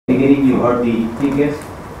beginning you heard the figures,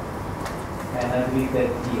 and I believe that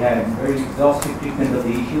he had very exhaustive treatment of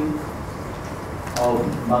the issue of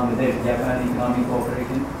Bangladesh-Japan economic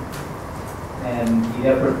cooperation, and he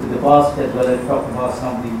referred to the past as well as talked about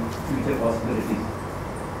some of the future possibilities.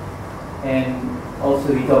 And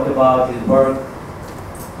also he talked about his work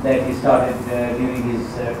that he started during his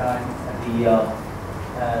time at the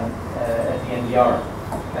NDR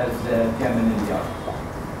as chairman NDR.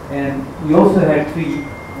 And we also had 3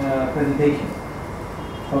 presentations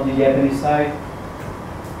from the Japanese side,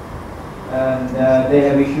 and they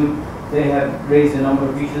have raised a number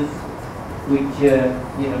of issues which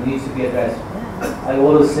needs to be addressed. I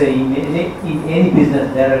always say in any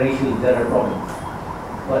business there are issues, there are problems.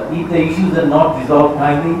 But if the issues are not resolved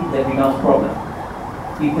timely, that becomes a problem.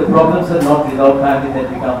 If the problems are not resolved timely, that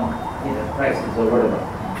become crisis or whatever.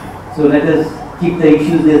 So let us keep the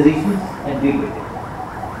issues as issues and deal with it.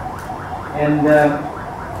 And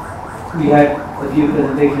we had a few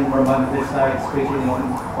presentations from Bangladesh side, especially on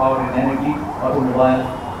power and energy, automobile,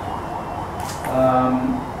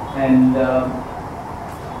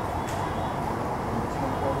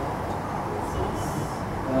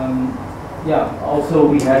 also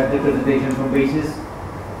we had the presentation from BASIS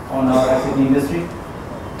on our asset industry.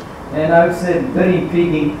 And I would say very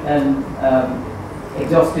intriguing and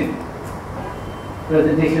exhaustive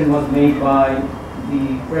presentation was made by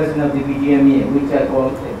the president of the BDMA, which I call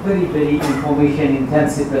a very, very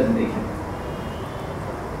information-intensive presentation.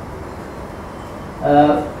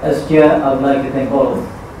 As chair, I would like to thank all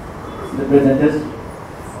of the presenters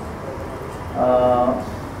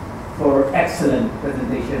for excellent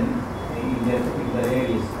presentation in their particular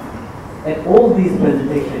areas. And all these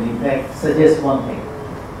presentations, in fact, suggest one thing,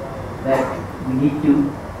 that we need to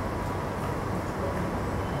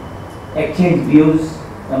exchange views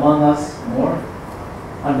among us more,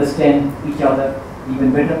 understand each other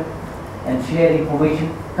even better, and share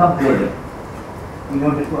information, come together in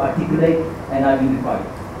order to articulate and identify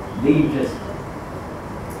the interest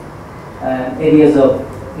and areas of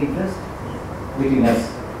interest between us.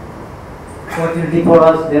 Fortunately for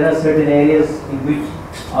us, there are certain areas in which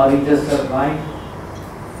our interests are aligned,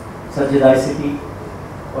 such as ICT,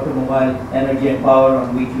 automobile, energy and power,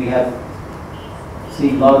 on which we have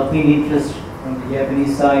seen a lot of keen interest from the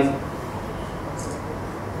Japanese side.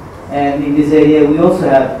 And in this area, we also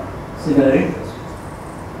have similar interests.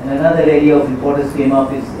 And another area of importance came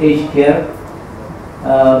up is aged care,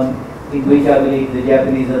 in which I believe the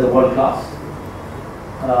Japanese are the world class.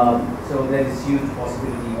 So there is huge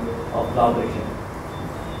possibility of collaboration.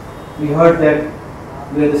 We heard that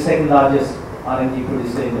we are the second largest RMG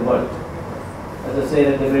producer in the world. As I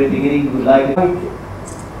said at the very beginning, we would like a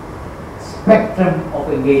spectrum of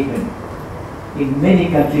engagement in many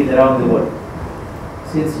countries around the world.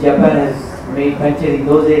 Since Japan has made venture in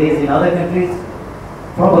those areas in other countries,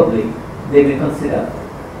 probably they may consider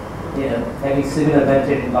having similar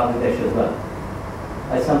venture in Bangladesh as well.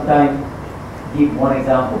 I sometimes give one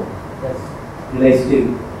example that relates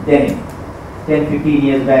to denim. 10-15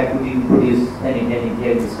 years back, we didn't produce any denim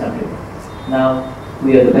here in this country. Now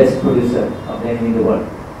we are the best producer of denim in the world.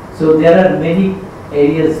 So there are many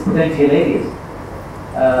areas, potential areas,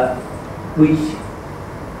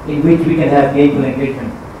 in which we can have gainful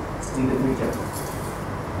engagement in the future.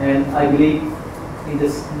 And I believe in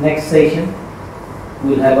this next session, we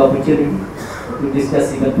will have opportunity to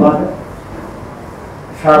discuss even further,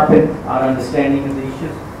 sharpen our understanding of the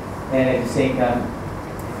issues, and at the same time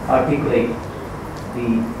articulate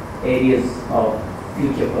the areas of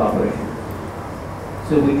future collaboration.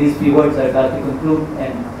 So with these few words, I'd like to conclude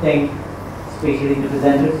and thank especially the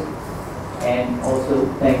presenters, and also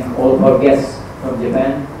thank all of our guests from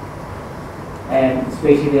Japan. And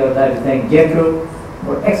especially I would like to thank JETRO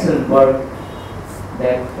for excellent work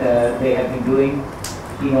that they have been doing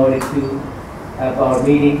in order to have our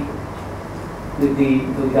meeting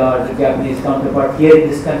with our Japanese counterpart here in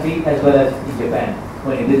this country as well as in Japan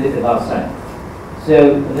when he visited last time.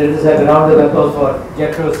 So let us have a round of applause for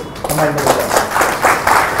JETRO's commander.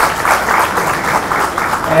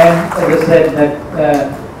 And as I said, that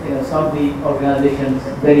some of the organizations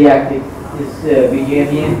very active is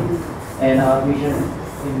BGMA, and our mission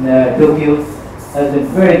in Tokyo has been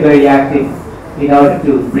very active in order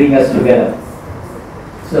to bring us together.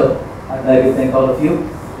 So I'd like to thank all of you.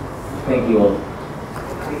 Thank you all.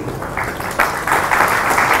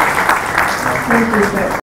 Thank you, sir.